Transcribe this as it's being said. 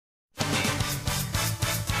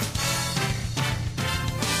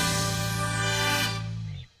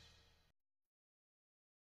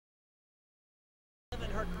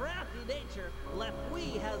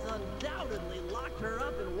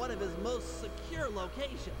one of his most secure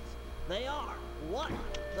locations. They are 1.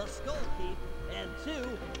 the Skull Keep, and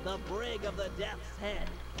 2. the Brig of the Death's Head.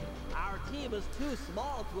 Our team is too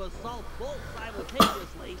small to assault both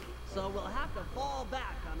simultaneously, so we'll have to fall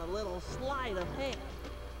back on a little sleight of hand.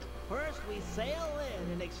 First, we sail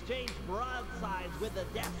in and exchange broadsides with the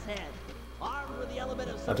Death's Head. Armed with the element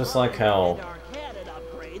of surprise I just like how and our cannon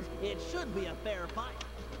upgrades, it should be a fair fight.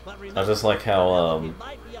 But remember, I just like how we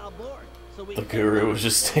might be on board, so we the guru was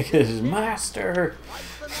just taking his master.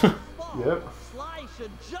 Yep. Sly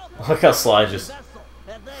should jump I like how Sly just vessel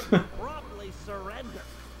and then promptly surrender.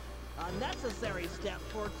 A necessary step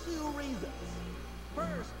for 2 reasons.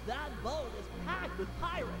 First, that boat is packed with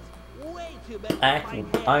pirates. Way too many Packed to fight with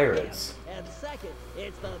hand to pirates. hand. And second,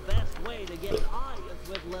 it's the best way to get an audience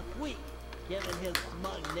with Lafouille. Given his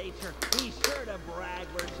smug nature, he's sure to brag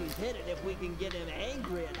where she's hidden if we can get him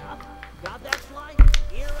angry enough. Got that, Sly?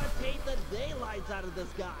 Irritate the daylights out of this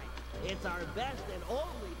guy. It's our best and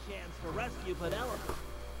only chance to rescue Penelope.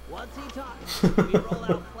 Once he talks, we roll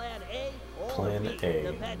out Plan A or Plan B,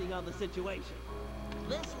 A. depending on the situation.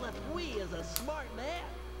 This Lafouille is a smart man.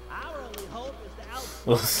 Our only hope is to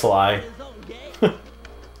Little Sly. his own game.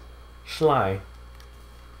 Sly.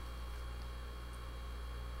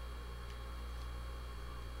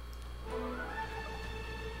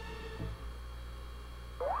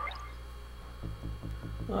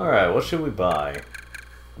 Alright, what should we buy?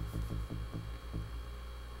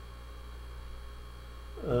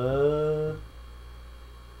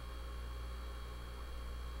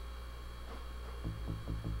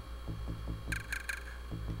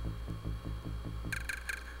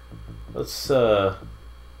 Let's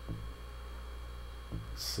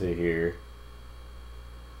see here.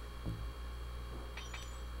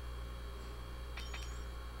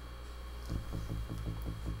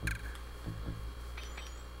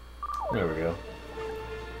 There we go.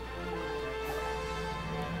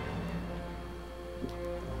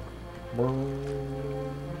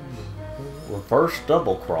 Reverse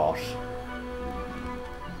double cross.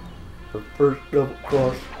 Reverse double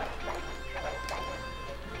cross.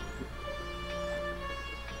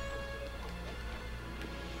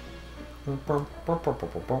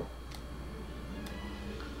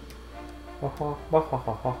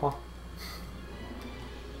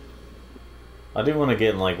 I do want to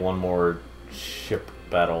get in like one more ship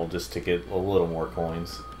battle just to get a little more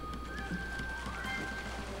coins.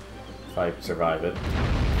 If I survive it.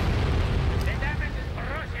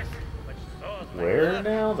 Where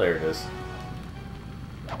now? There it is.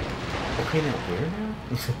 Okay, now where now?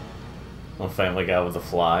 One Family Guy with a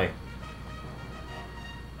fly.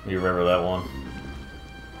 You remember that one?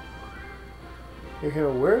 You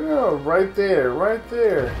go, where now? Right there, right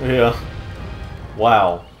there. Yeah.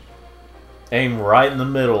 Wow. Aim right in the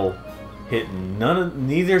middle. Hit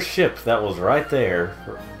neither ship. That was right there.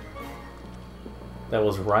 That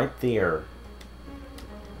was right there.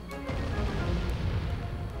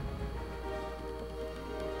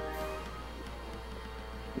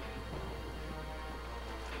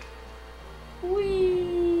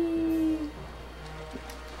 Whee!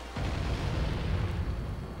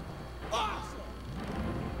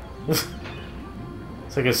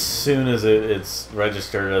 It's like as soon as it's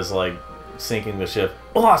registered as like sinking the ship.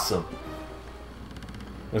 Awesome!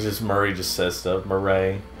 Which is Murray just says stuff.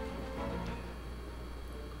 Murray.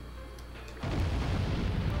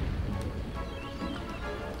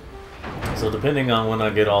 So depending on when I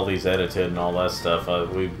get all these edited and all that stuff,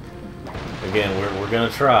 we're gonna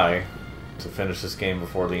try to finish this game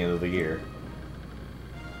before the end of the year.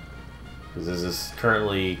 Because this is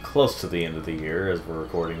currently close to the end of the year as we're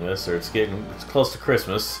recording this, or it's close to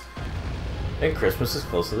Christmas, and Christmas is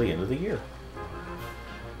close to the end of the year.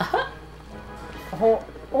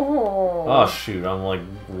 Oh shoot, I'm like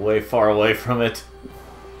way far away from it.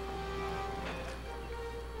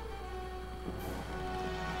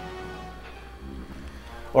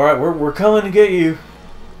 Alright, we're coming to get you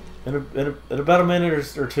in about a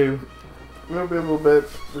minute or two. Maybe a little bit.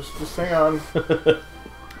 Just hang on.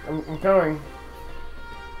 I'm coming.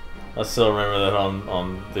 I still remember that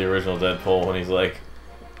on the original Deadpool when he's like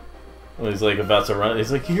about to run.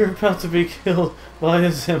 He's like, "You're about to be killed by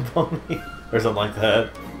a Zamboni," or something like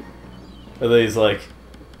that. And then he's like,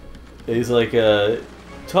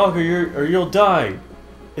 "Talk or you'll die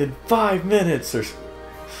in 5 minutes," or.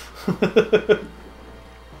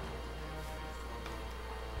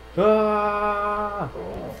 Ah!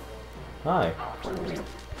 Hi.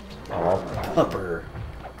 Oh, pupper.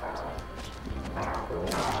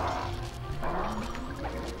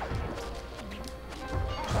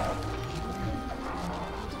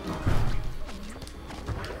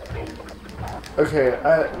 Okay,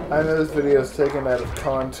 I know this video is taken out of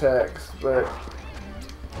context, but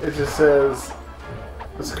it just says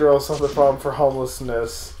this girl solved the problem for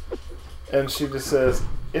homelessness, and she just says,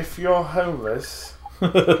 if you're homeless,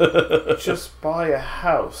 just buy a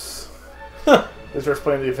house. They start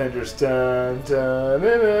playing the Avengers. Dun, dun,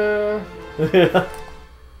 dun, dun. Yeah.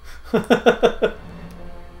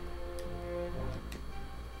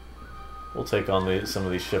 We'll take on some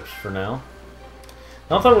of these ships for now.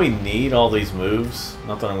 Not that we need all these moves.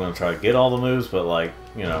 Not that I'm going to try to get all the moves, but like,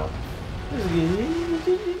 you know,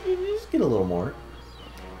 just get a little more.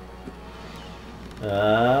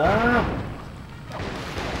 I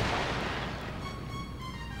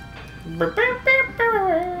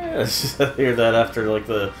just hear that after like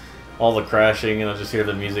all the crashing, and I just hear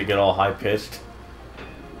the music get all high pitched.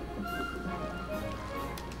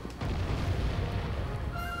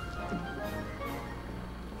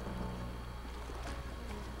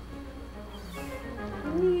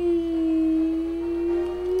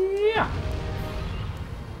 Yeah.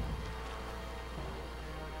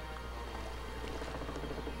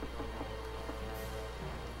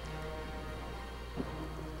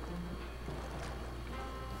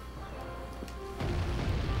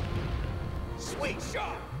 Sweet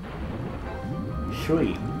shot.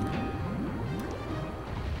 Sweet.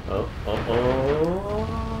 Oh.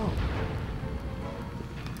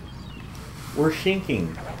 We're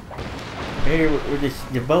sinking. Hey,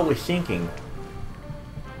 the boat was sinking.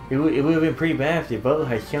 It would have been pretty bad if the boat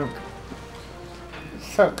had sunk.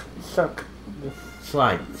 Sunk.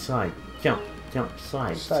 Slide, jump,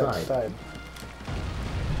 slide. Side.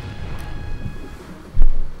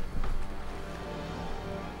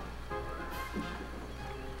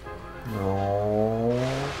 No.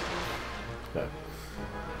 Okay.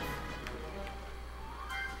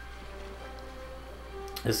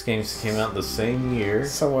 This game came out the same year.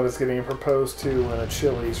 Someone is getting proposed to in a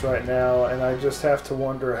Chili's right now, and I just have to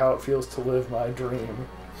wonder how it feels to live my dream.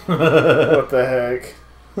 What the heck?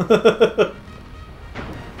 We'll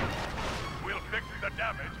fix the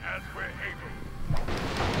damage as we're able.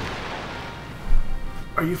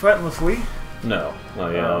 Are you fighting with Flea? No. Oh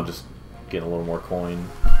yeah, I'm just getting a little more coin.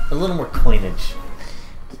 A little more coinage.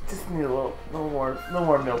 Just need a little more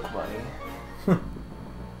milk money.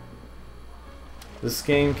 This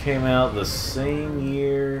game came out the same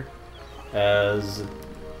year as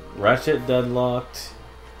Ratchet Deadlocked,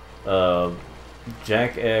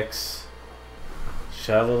 Jack X,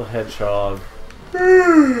 Shadow the Hedgehog,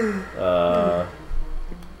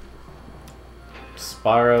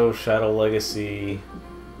 Spyro Shadow Legacy,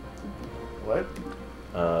 What?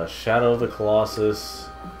 Shadow of the Colossus,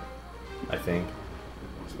 I think.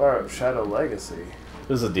 Spyro Shadow Legacy.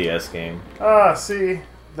 This is a DS game. Ah, see,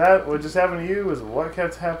 that what just happened to you is what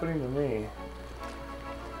kept happening to me.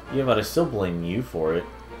 Yeah, but I still blame you for it.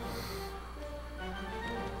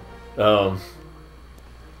 And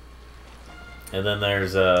then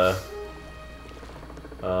there's okay,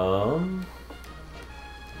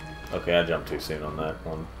 I jumped too soon on that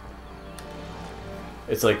one.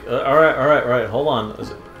 It's like, all right, hold on. All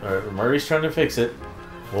right, Murray's trying to fix it.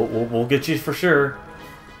 We'll get you for sure.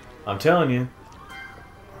 I'm telling you,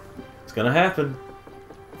 it's gonna happen.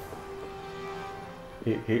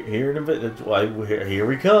 Here in a bit. Here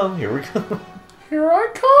we come. Here we come. Here I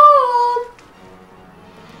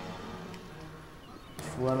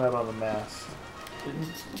come! Run out on the mast.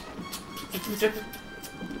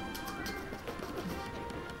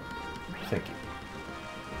 Thank you.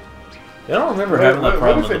 I don't remember having that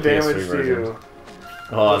problem what if with the it PS3 damaged version. you?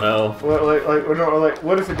 Oh no.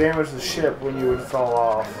 What if it damaged the ship when you would fall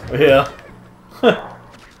off? Yeah.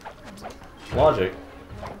 Logic.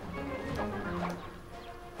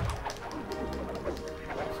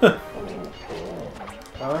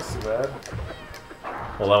 Oh, that's too bad.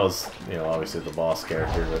 Well, that was, you know, obviously the boss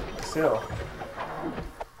character, but Still.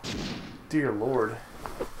 Dear Lord.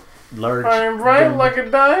 large. I'm bright like a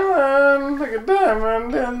diamond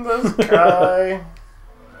in the sky.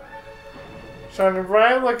 Shining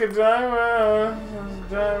bright like a diamond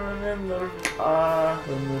in the sky.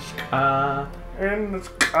 in the sky. In the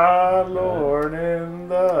sky, Lord, in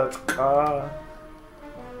the sky.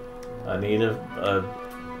 I need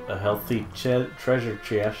a healthy treasure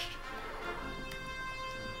chest.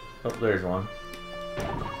 Oh, there's one.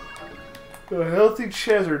 A healthy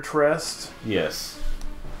cheddar trust. Yes.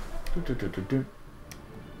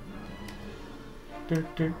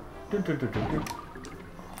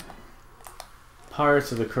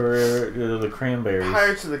 Pirates of the Cranberries.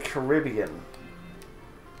 Pirates of the Caribbean.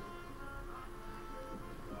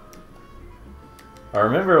 I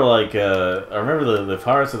remember, like, the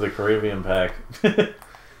Pirates of the Caribbean pack.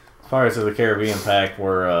 Pirates of the Caribbean pack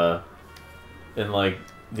were in like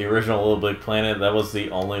the original Little Big Planet. That was the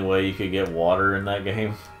only way you could get water in that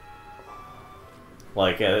game.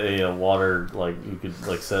 Like water, like you could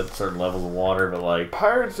like set certain levels of water, but like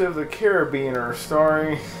Pirates of the Caribbean are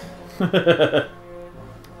starring.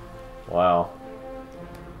 Wow.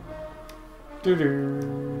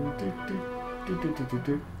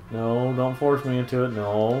 No, don't force me into it.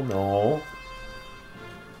 No, no.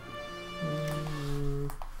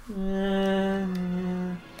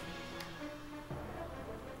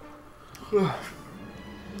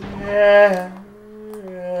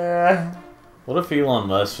 What if Elon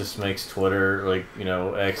Musk just makes Twitter, like, you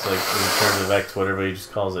know, X, like, he turns it back to Twitter, but he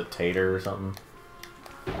just calls it Tater or something?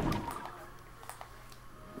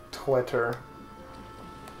 Twitter.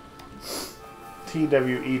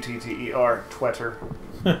 Twetteter. Twitter.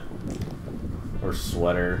 Or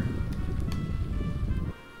Sweater.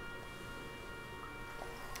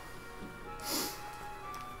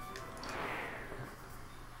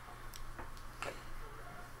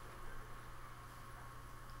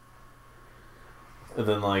 And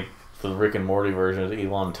then, like, the Rick and Morty version is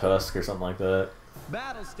Elon Tusk or something like that.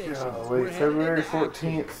 Battle stations. Wait, February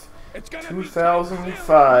 14th,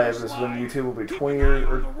 2005 is when YouTube will be 20 years,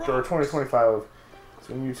 or 2025 is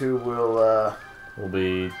when YouTube will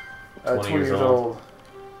be 20 years old.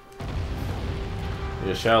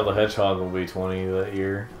 Yeah, Shadow the Hedgehog will be 20 that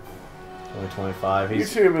year. 2025.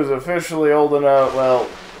 YouTube is officially old enough. Well,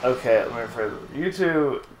 okay, let me rephrase it.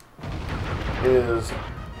 YouTube is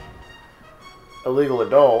a legal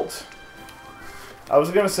adult. I was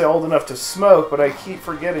going to say old enough to smoke, but I keep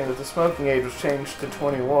forgetting that the smoking age was changed to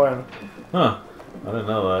 21. Huh. I didn't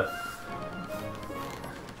know that.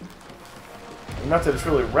 Not that it's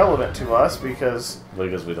really relevant to us because we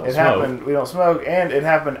don't smoke. Happened, we don't smoke, and it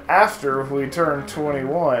happened after we turned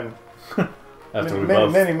 21. After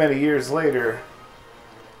many years later.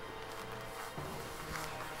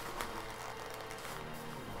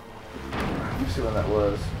 Let me see when that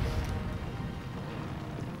was.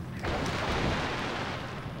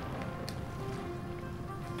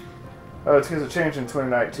 Oh, it's because it changed in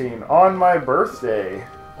 2019. On my birthday.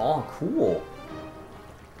 Oh, cool.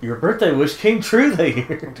 Your birthday wish came true that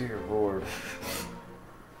year. Dear Lord.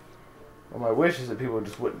 Well, my wish is that people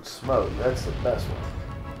just wouldn't smoke. That's the best one.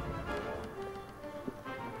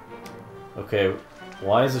 Okay,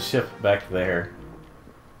 why is the ship back there?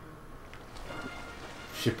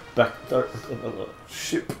 Ship back there.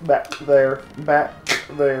 Ship back there. Back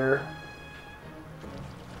there.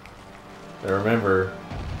 Now remember,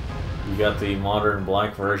 you got the modern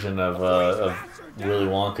black version of Willy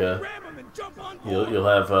Wonka. You'll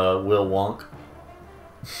have Will Wonk.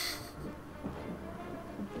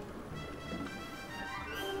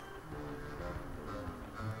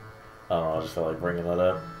 I don't know, I just felt like bringing that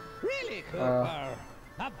up. Really, Cooper?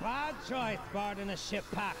 A bad choice boarding a ship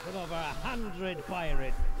packed with over 100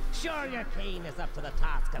 pirates. Sure your cane is up to the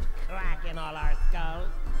task of cracking all our skulls?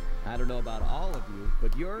 I don't know about all of you,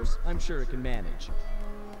 but yours, I'm sure it can manage.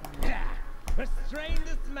 Restrain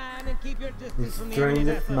this man and keep your distance from the Restrain enemy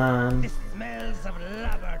this vessel. man. This smells of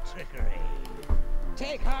lubber trickery.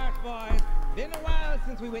 Take heart, boys. Been a while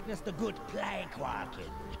since we witnessed the good plank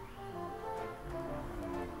walking.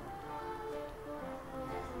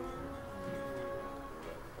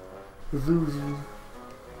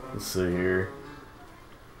 Let's see here.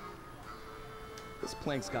 This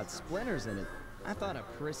plank's got splinters in it. I thought a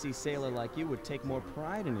prissy sailor like you would take more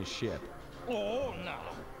pride in his ship. Oh, no.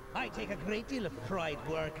 I take a great deal of pride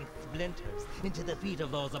working splinters into the feet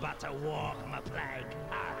of those about to walk my plank.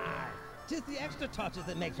 Tis the extra touches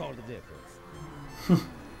that makes all the difference.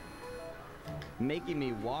 Making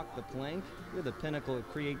me walk the plank? You're the pinnacle of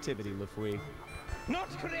creativity, Lafouille. Not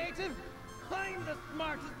creative? I'm the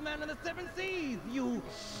smartest man in the 7 seas, you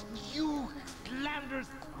slanderous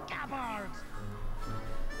scabbard!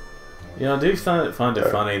 You know, do you find it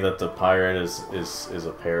funny that the pirate is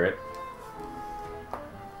a parrot?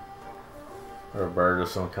 Or a bird of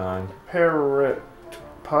some kind? Pirate.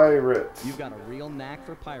 You've got a real knack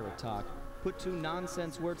for pirate talk. Put two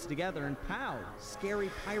nonsense words together and pow! Scary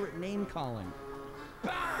pirate name calling.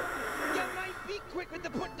 Pow! You might be quick with the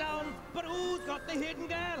put downs, but who's got the hidden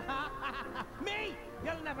girl? Me!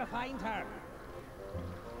 You'll never find her.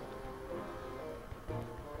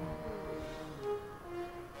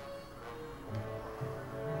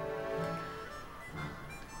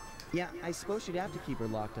 Yeah, I suppose you'd have to keep her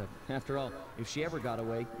locked up. After all, if she ever got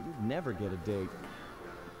away, you'd never get a date.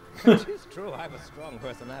 It is true, I have a strong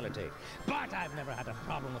personality, but I've never had a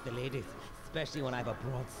problem with the ladies, especially when I have a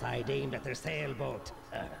broadside aimed at their sailboat.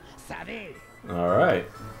 Savvy? Alright.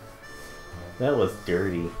 That was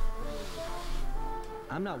dirty.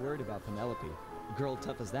 I'm not worried about Penelope. A girl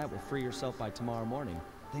tough as that will free herself by tomorrow morning,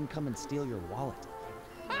 then come and steal your wallet.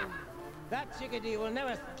 Ha! That chickadee will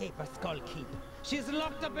never escape her skull keep. She's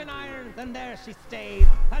locked up in irons, and there she stays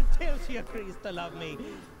until she agrees to love me,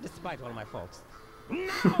 despite all my faults.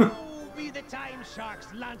 Now be the time sharks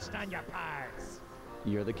launched on your parts.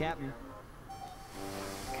 You're the captain.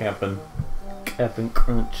 Captain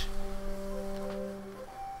Crunch.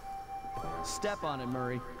 Step on it,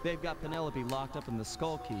 Murray. They've got Penelope locked up in the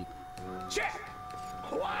skull keep. Check!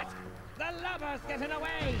 What? The lover's getting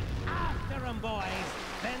away! After 'em, boys!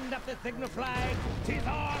 Send up the signal flag! 'Tis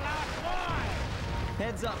all out wide!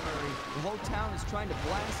 Heads up, Murray. The whole town is trying to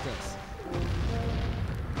blast us.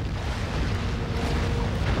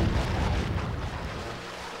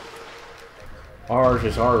 Ours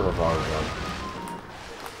is ours of ours.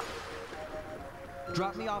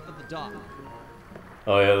 Drop me off at the dock.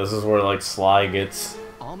 Oh yeah, this is where like Sly gets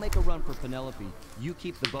I'll make a run for Penelope. You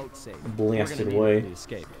keep the boat safe. blasted We're gonna away. need it to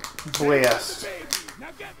escape. Blast. Now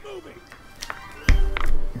get moving.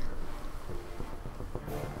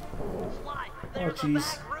 Sly, Oh there's the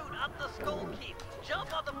jeez. back route up the Skull Keep.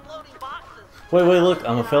 Jump on the floating boxes. Wait, look,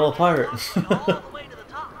 I'm a fellow pirate. All the way to the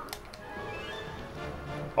top.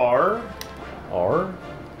 R? R?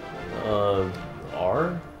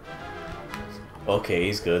 R? Okay,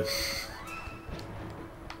 he's good.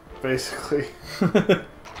 Basically.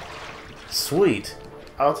 Sweet.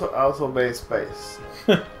 Alto base base.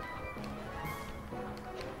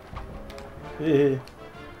 Yeah.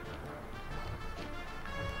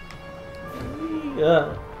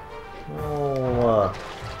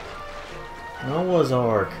 Noah's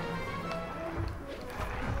Ark.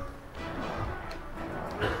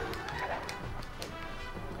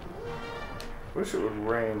 Wish it would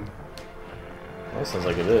rain. That sounds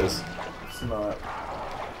like it is. It's not.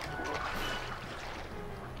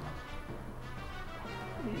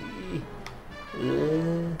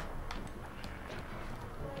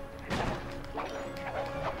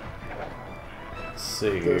 Let's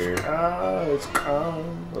see There's here. cars, cars.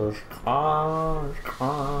 There's cars.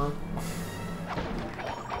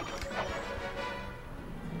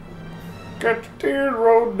 Got the tears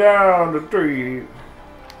rolled down the tree.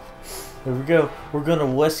 Here we go. We're gonna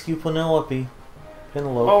rescue Penelope.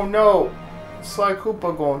 Oh no! Sly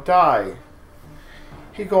Cooper gonna die.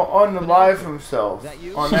 He gonna unalive himself That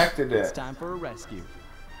you? on It's accident. time for a rescue.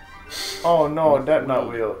 Oh no, that not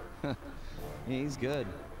wheel. He's good.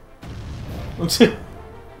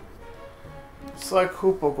 Sly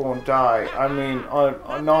Cooper gonna die. I mean,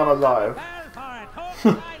 not alive. Fell for it! Hook,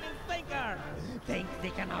 line, and sinker! Think they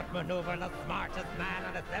can outmaneuver the smartest man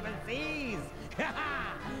on the 7 seas?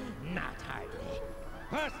 Not hardly.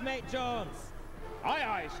 First Mate Jones. Aye,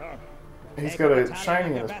 aye, sir. He's Take got a battalion shiny of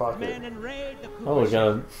in your his best pocket. men and raid the Oh, we Cooper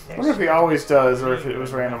got. ship. I wonder if he always does or if it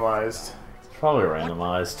was randomized. It's probably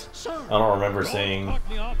randomized. Sir, I don't remember don't seeing. cut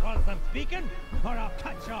me off whilst I'm speaking, or I'll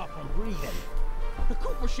cut you off from breathing. The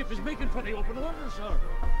Cooper ship is making for the open water, sir.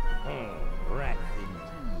 Oh, rats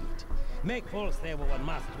indeed. Make full stay with what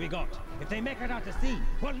must we got. If they make it out to sea,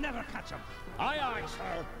 we'll never catch them. Aye, aye,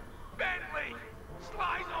 sir. Bentley!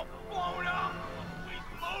 Sly's all blown up!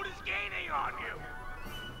 His load is gaining on you!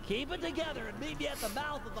 Keep it together and meet me at the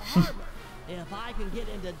mouth of the harbor. If I can get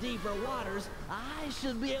into deeper waters, I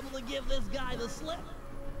should be able to give this guy the slip.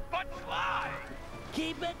 But Sly!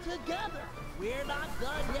 Keep it together. We're not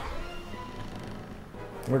done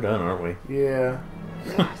yet. We're done, aren't we? Yeah.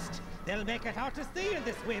 Blast! They'll make it out to sea in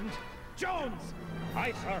this wind. Jones!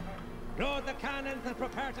 Aye, sir. Load the cannons and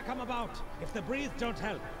prepare to come about. If the breeze don't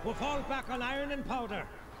help, we'll fall back on iron and powder.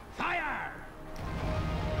 Fire!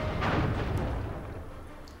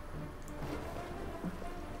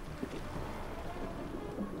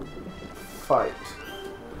 Fight.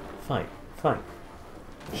 Fight.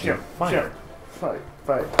 Jump. Fight. Jump. Fight.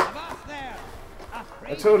 Fight. Avast there!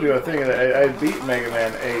 I told you I think that I beat Mega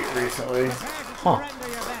Man 8 recently. Huh.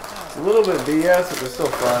 It's a little bit BS, but it's still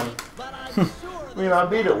fun. But I'm sure I mean, I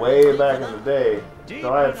beat it way back in the day,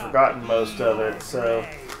 so I had forgotten most of it. So,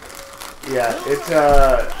 yeah, it's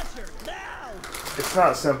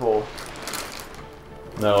not simple.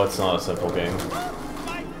 No, it's not a simple game.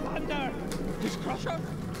 My thunder! This Crusher?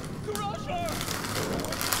 Crusher!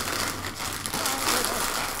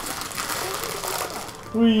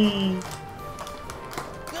 Whee!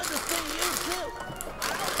 good to see you too.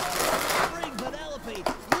 I'll bring Penelope.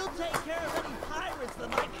 You take care of any pirates that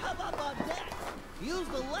might come up on deck. Use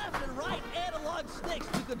the left and right analog sticks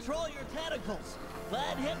to control your tentacles.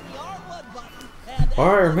 Then hit the R1 button and All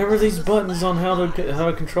right, remember these buttons on how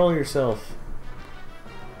to control yourself.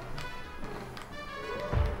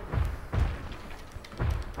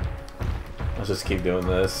 I should just keep doing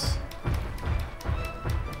this.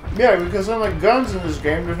 Yeah, because unlike guns in this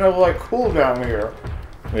game, there's no like cooldown here.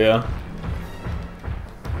 Yeah.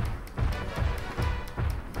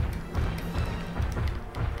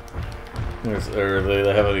 Or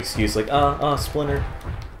they have an excuse like, Splinter.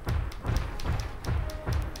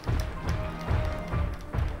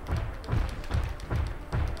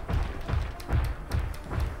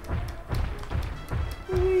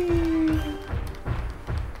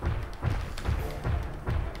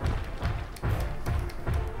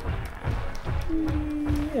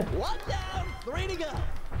 One down, 3 to go.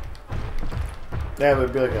 Yeah, it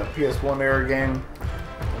would be like a PS1 era game,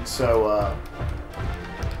 and so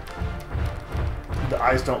the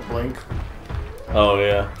eyes don't blink, Oh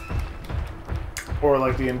yeah. or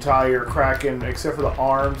like the entire Kraken, except for the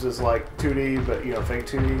arms, is like 2D, but you know, fake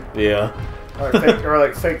 2D, Yeah. or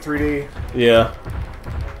like fake 3D. Yeah.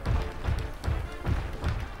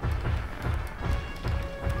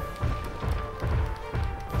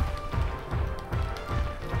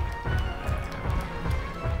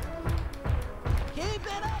 Keep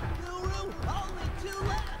it up, Guru. Only 2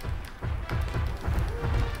 left.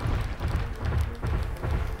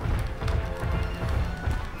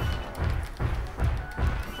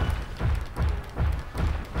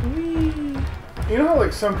 You know how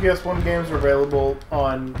like some PS1 games are available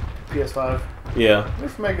on PS5? Yeah. What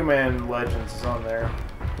if Mega Man Legends is on there?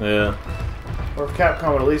 Yeah. Or if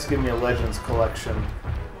Capcom would at least give me a Legends collection.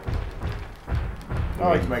 I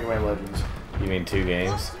like Mega Man Legends. You mean 2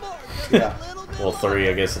 games? Once more, just Yeah. a little bit Well, more. 3,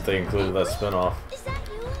 I guess, if they included that spinoff. Is that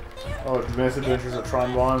you up there? Oh, Misadventures of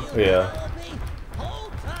Tron Bond. Yeah.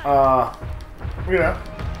 Hold tight. Yeah.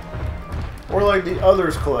 Or like the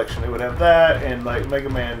Others collection, it would have that, and like Mega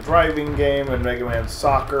Man Driving Game, and Mega Man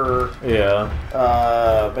Soccer, Yeah.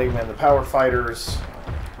 Mega Man the Power Fighters.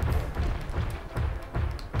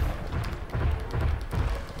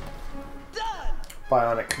 Done.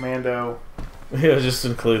 Bionic Commando. Yeah, just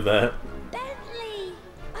include that. Bentley!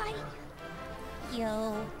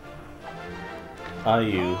 Yo.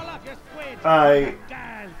 IU. All of your squid. I-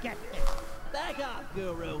 Girl, get it. Back off,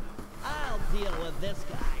 Guru. I'll deal with this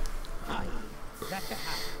guy. Aye, that you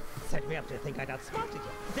have. Set me up to think I'd outsmarted you,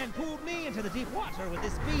 then pulled me into the deep water with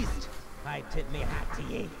this beast. I tip me hat to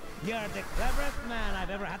ye. You're the cleverest man I've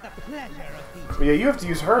ever had the pleasure of meeting. But yeah, you have to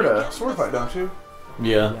use her to sword fight, don't you?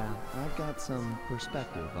 Yeah. Yeah, I've got some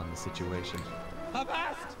perspective on the situation.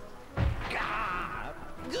 Avast!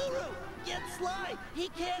 Guru, get Sly. He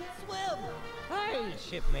can't swim. Aye,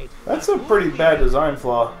 shipmate. That's a pretty bad design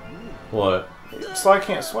flaw. What? Sly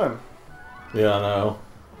can't swim. Yeah, I know.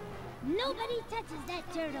 Nobody touches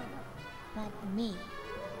that turtle. But me.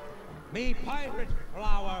 Me pirate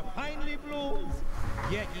flower finally blooms.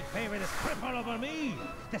 Yet ye favor this cripple over me,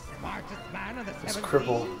 the smartest man on the It's seven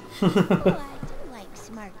cripple. seas. Oh, I do like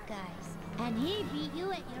smart guys. And he beat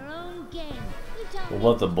you at your own game. You taught me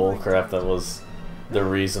What the before bullcrap that was the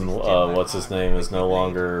reason what's his name is no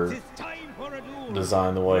longer Tis time for a duel.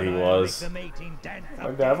 designed the way he When I make was. the mating dance Like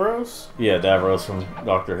of Davros? Yeah, Davros from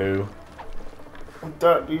Doctor Who. I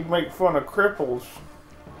thought you'd make fun of cripples.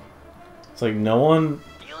 It's like no one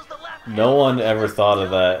ever thought of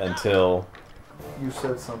that until You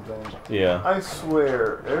said something. yeah. I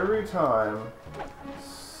swear, every time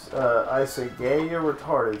I say gay or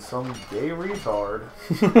retarded, some gay retard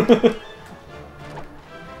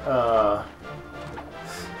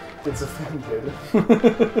gets offended.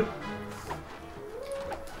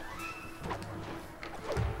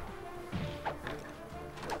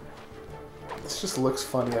 This just looks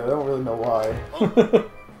funny. I don't really know why.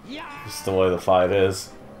 Just the way the fight is.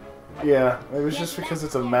 Yeah, maybe it's just because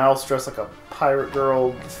it's a mouse dressed like a pirate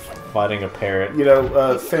girl, Fighting a parrot. you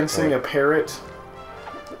know, fencing a parrot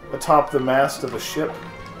atop the mast of a ship.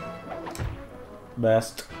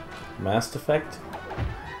 Mast effect?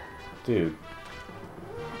 Dude.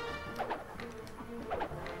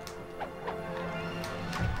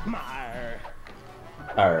 Mar.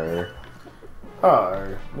 Arr.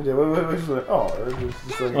 Arr. Yeah, what's like, arr. It's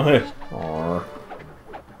just like, Okay. Arr.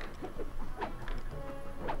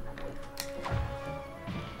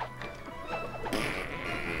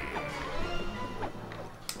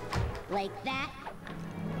 like that.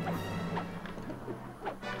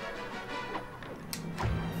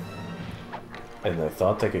 And they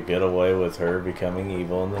thought they could get away with her becoming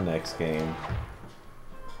evil in the next game.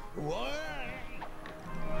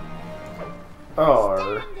 arr.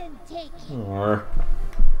 Stand and take it. Arr.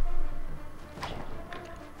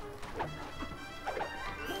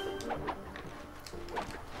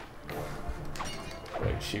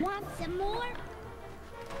 Wait, shoot. Want some more?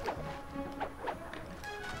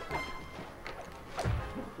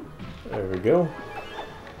 There we go.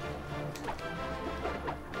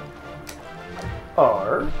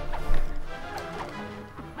 R.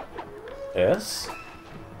 S.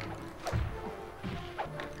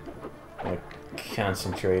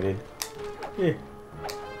 Concentrated. Yeah.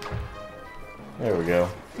 There we go.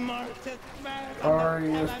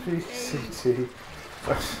 R-E-S-P-C-T.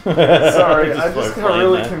 Sorry, I just got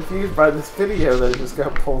really confused by this video that just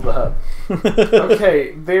got pulled up.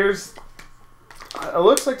 Okay, there's... It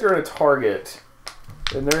looks like they're in a Target.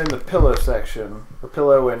 And they're in the pillow section. The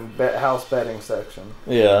pillow and house bedding section.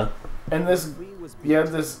 Yeah. And this... You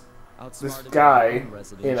have this guy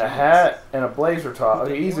in a hat and a blazer top.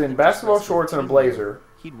 Okay, he's in basketball shorts and a blazer.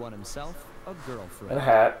 He'd won himself a girlfriend. And a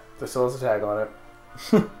hat that still has a tag on it.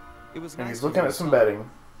 And he's looking at some bedding.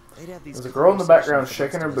 There's a girl in the background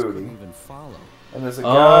shaking her booty. And there's a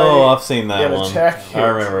guy I've seen that in a one. jacket I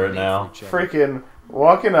remember it now. freaking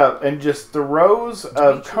walking up and just throws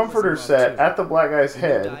a comforter set at the black guy's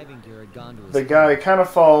head. The guy kind of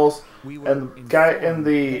falls, and the guy in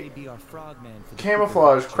the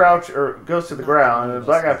camouflage goes to the ground, and the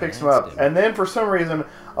black guy picks him up. And then for some reason,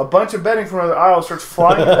 a bunch of bedding from another aisle starts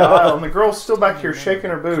flying into the aisle, and the girl's still back here shaking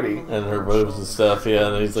her booty. And her boobs and stuff, yeah.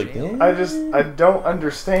 And he's like, eh. I don't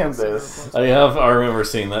understand this. I remember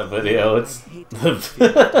seeing that video. It's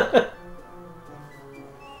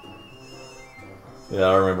yeah,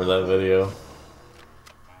 I remember that video.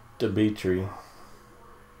 Dimitri.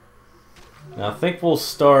 Now I think we'll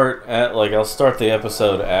start at I'll start the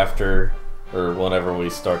episode after or whenever we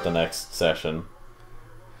start the next session.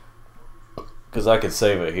 Because I could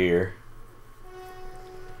save it here.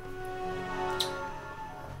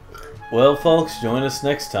 Well, folks, join us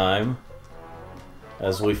next time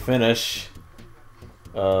as we finish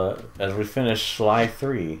Sly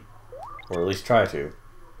 3, or at least try to.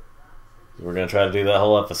 We're gonna try to do that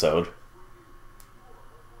whole episode.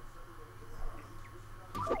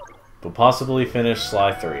 We'll possibly finish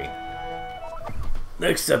Sly 3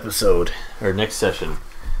 next episode or next session.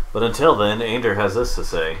 But until then, Ander has this to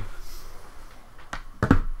say.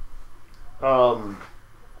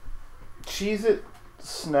 Cheez-It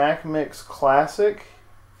Snack Mix Classic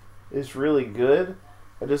is really good.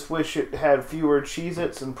 I just wish it had fewer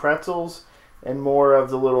Cheez-Its and pretzels and more of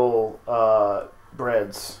the little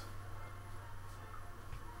breads.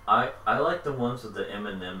 I like the ones with the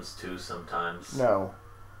M&Ms too sometimes. No.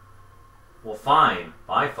 Well, fine.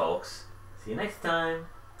 Bye, folks. See you next time.